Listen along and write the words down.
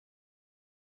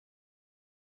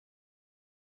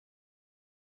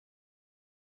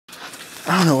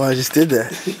I don't know why I just did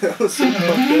that. That was so fucked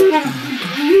up.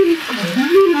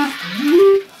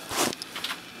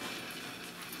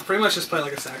 Pretty much just playing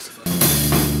like a saxophone.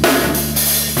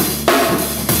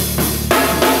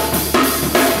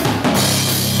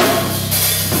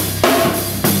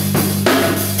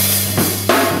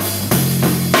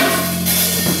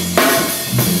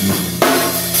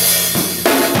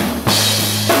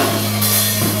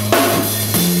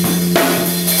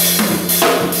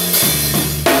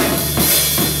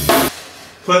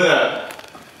 Play that.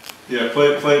 Yeah,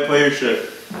 play your shit.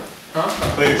 Huh?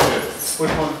 Play your shit.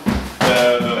 Which one?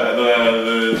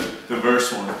 The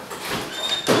verse one.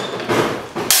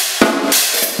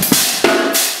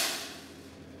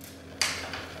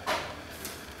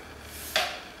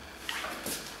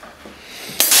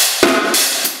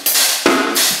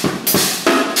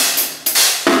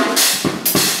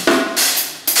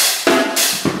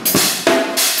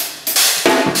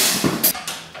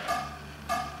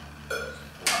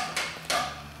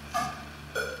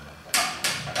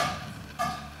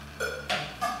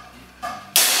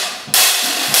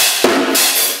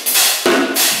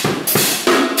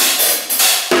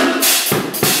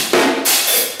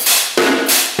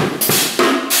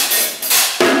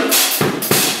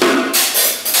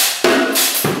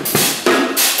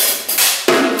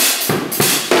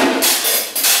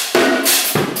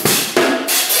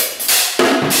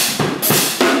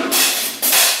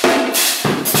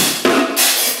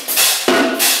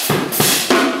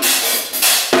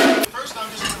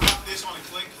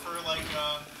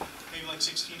 Maybe like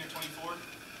 16 or 24,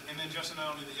 and then Justin and I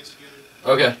will do the hits together.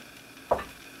 Okay. Alright,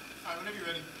 whenever you're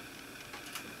ready.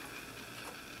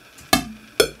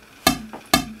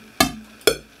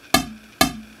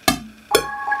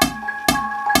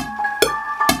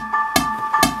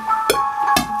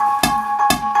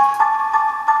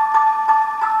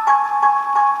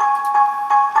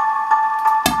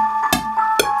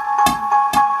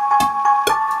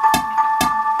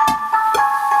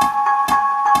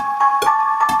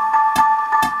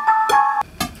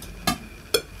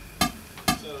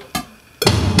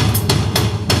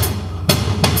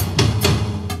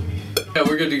 Yeah,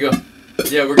 we're good to go.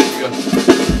 Yeah, we're good to go.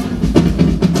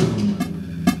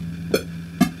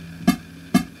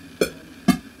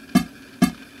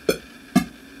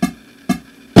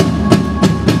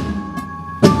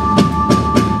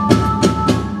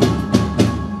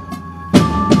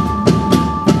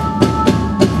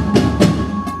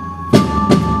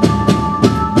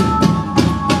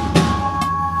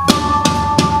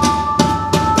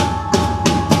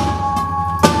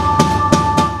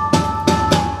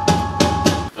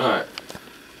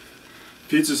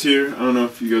 Pizza's here. I don't know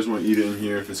if you guys want to eat it in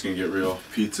here, if it's gonna get real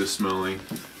pizza smelling,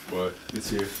 but it's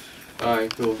here.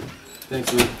 Alright, cool.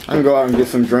 Thanks, Luke. I can go out and get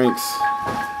some drinks.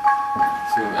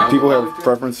 People have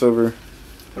preference over.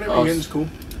 Whatever you're getting is cool.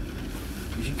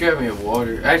 You should grab me a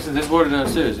water. Actually, there's water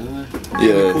downstairs, isn't there?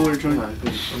 Yeah. Cooler joint.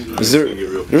 Is there?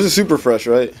 There's a super fresh,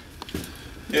 right?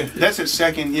 Yeah, that's at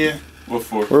second. Yeah. What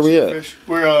for? Where are we at? Fresh.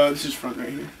 We're this is front right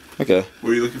here. Okay. What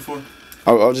are you looking for?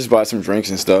 I'll just buy some drinks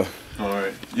and stuff.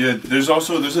 Alright. Yeah, there's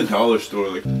a dollar store,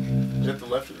 like, is that the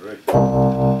left or the right?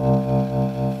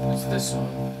 It's this one.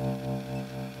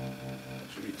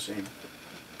 Should be the same.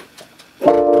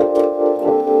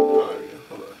 Oh, there we go.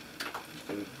 Hold on.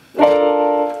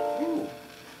 Ooh.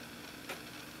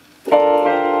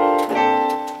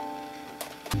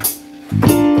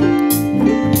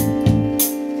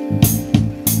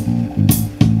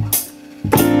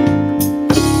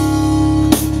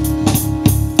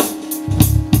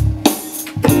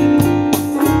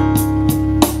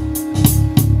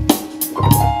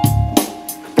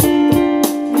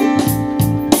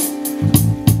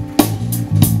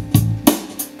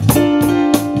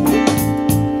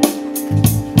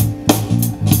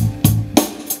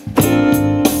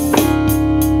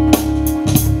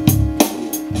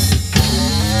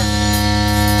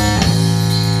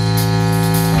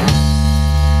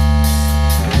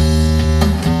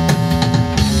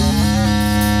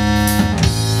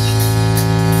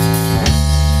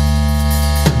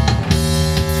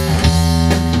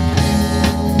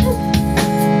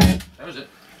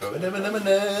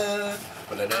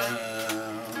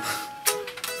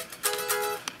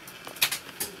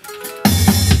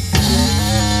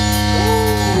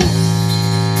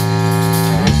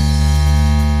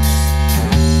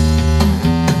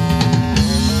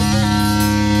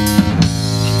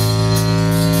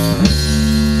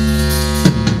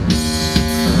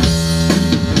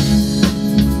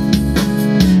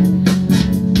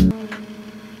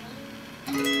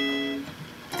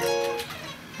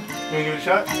 You wanna give it a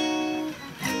shot?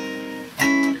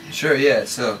 Sure, yeah,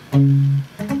 so.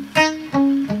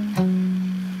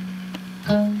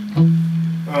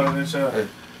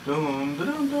 Dum,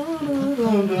 dum, dum, dum,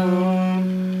 dum,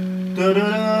 dum, dum,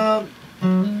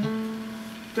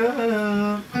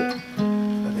 dum. I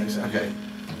think so. Okay.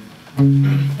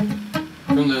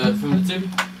 From the tip?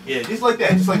 Yeah, just like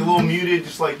that. Just like a little muted.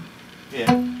 Just like, yeah.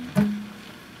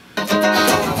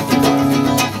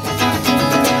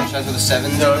 Starts with a 7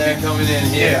 So there. if you're coming in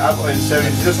here. Yeah, I played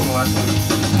 7. Just on the last one.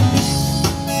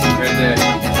 Right there.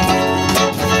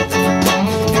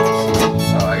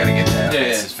 Oh, I gotta get that. Yeah,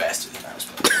 This yeah. is faster than I was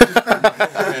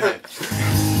playing.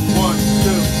 1,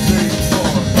 2, 3,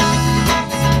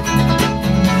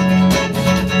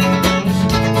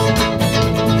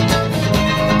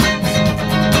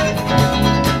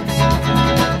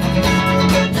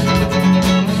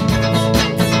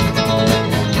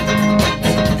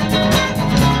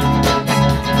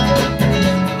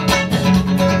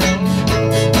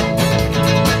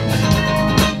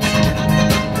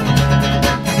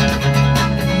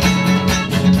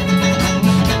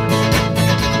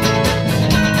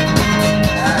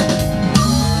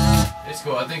 It's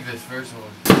cool. I think this first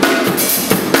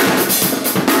one.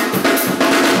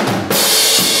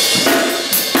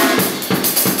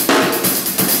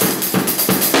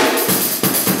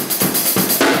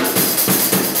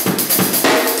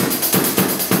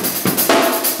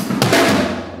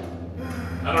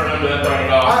 I don't remember that part at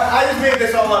all. I just made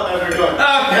this all up as we're going.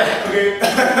 Okay.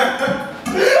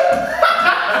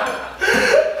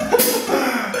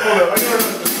 Hold up.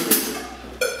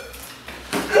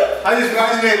 I just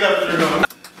made it up as we're going.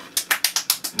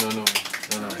 No.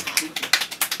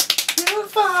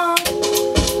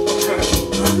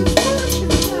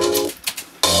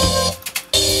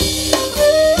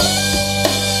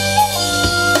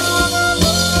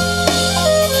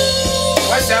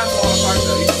 My sound's falling apart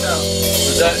though. You can tell.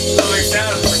 Was that? Like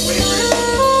sound is like wavering.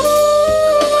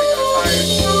 I'm like kind of tired.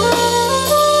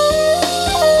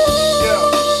 Yo.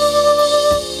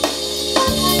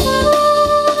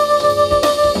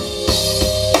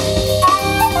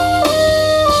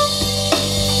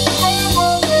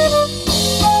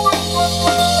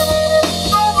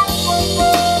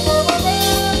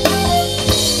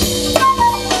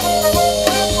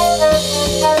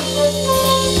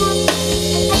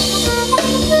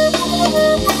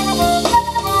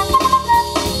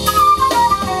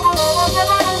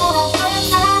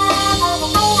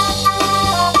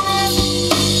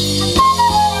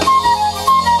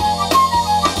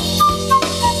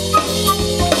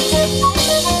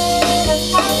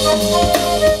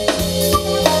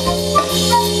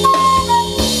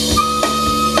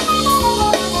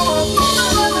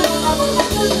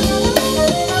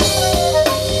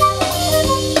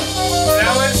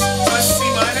 That was C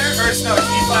minor, or no,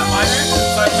 E flat minor.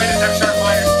 So I played an F sharp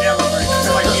minor scale over it,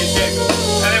 just like me and Dick.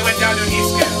 And then went down to an E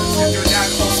scale. Let's just do it down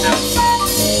to full steps.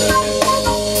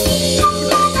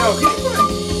 Yo,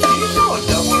 can you throw a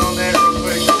double on there real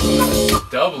quick?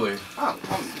 Doubler.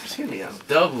 Just hear me out.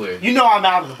 Doubler. You know I'm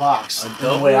out of the box in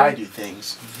the way I do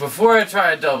things. Before I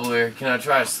try a doubler, can I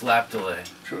try a slap delay?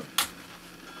 Sure.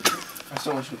 I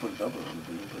still want you to put a double on the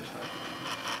blue.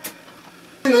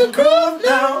 In the groove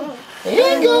now,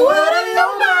 and go out of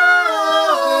your mind.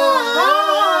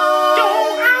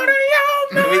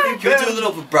 Can we do a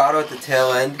little vibrato at the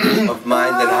tail end of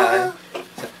Mind Then High?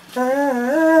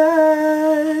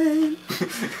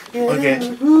 Okay.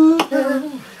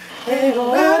 And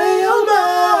go out of your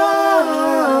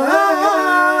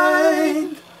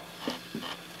mind.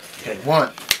 Okay,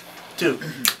 1, 2,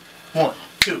 1,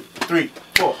 2, 3,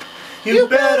 4. You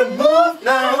better move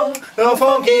now. The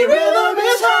funky rhythm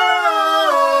is high.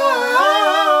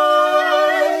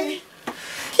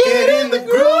 Get in the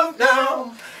groove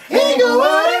now and go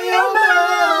out of your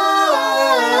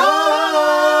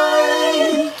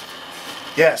mind.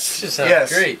 Yes. This just sounds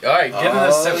yes. great. All right, get in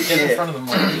this step, get in yeah. front of the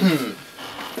mic.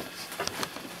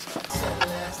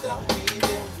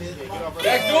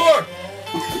 Back door.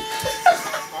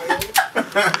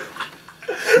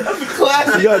 That's a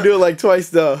classic. You gotta do it like twice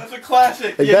though. That's a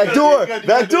classic. Hey, Yeah, back door! you gotta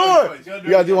Back do it door! twice. You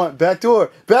gotta do one. Back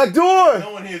door! Back door!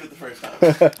 No one hears it the first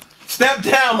time. Step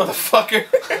down, motherfucker.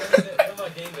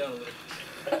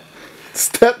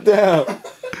 Step down.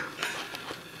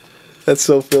 That's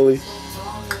so Philly.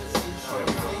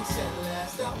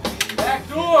 Back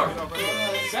door.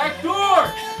 Back door.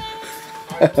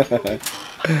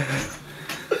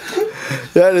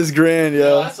 That is grand, I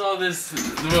yo. saw this.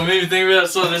 What made me think of it? I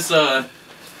saw this.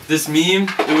 This meme.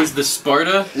 It was the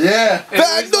Sparta. Yeah. And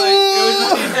Back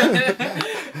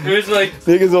it was like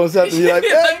Niggas always have to be like,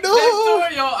 back door!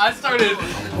 Yo, I started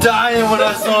dying when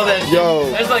I saw that shit. Yo.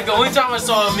 It's like the only time I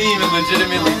saw a meme and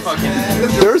legitimately fucking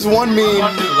There's one meme.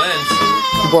 bought a new lens.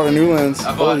 You bought a new lens.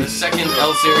 I bought the second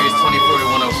L Series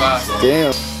 2040-105.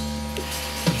 Damn.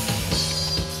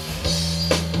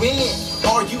 When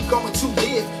are you going to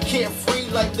live? Carefree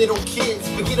like little kids.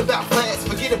 Forget about plans,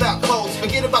 forget about clothes,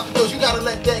 forget about the bills. You gotta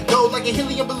let that go like a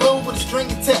helium balloon with a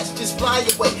string attached. Just fly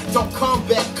away, don't come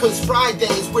back, cause Friday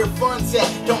is where fun's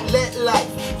at. Don't let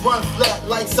life run flat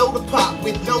like soda pop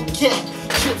with no cap.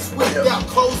 Chips without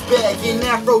clothes bag. And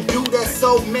Afro dude that's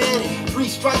so mad. 3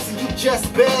 strikes and you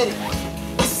just batted.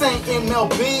 This ain't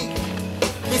MLB.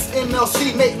 This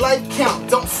MLC, make life count.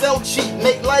 Don't sell cheap,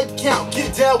 make life count.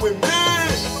 Get down with me.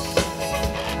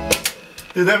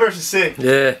 Dude, that verse is sick.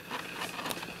 Yeah.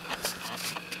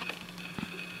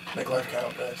 Make life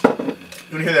count, guys. You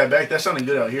wanna hear that back? That sounded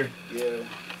good out here. Yeah.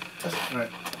 Alright.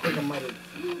 I think I might have.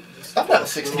 I've got a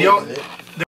 16.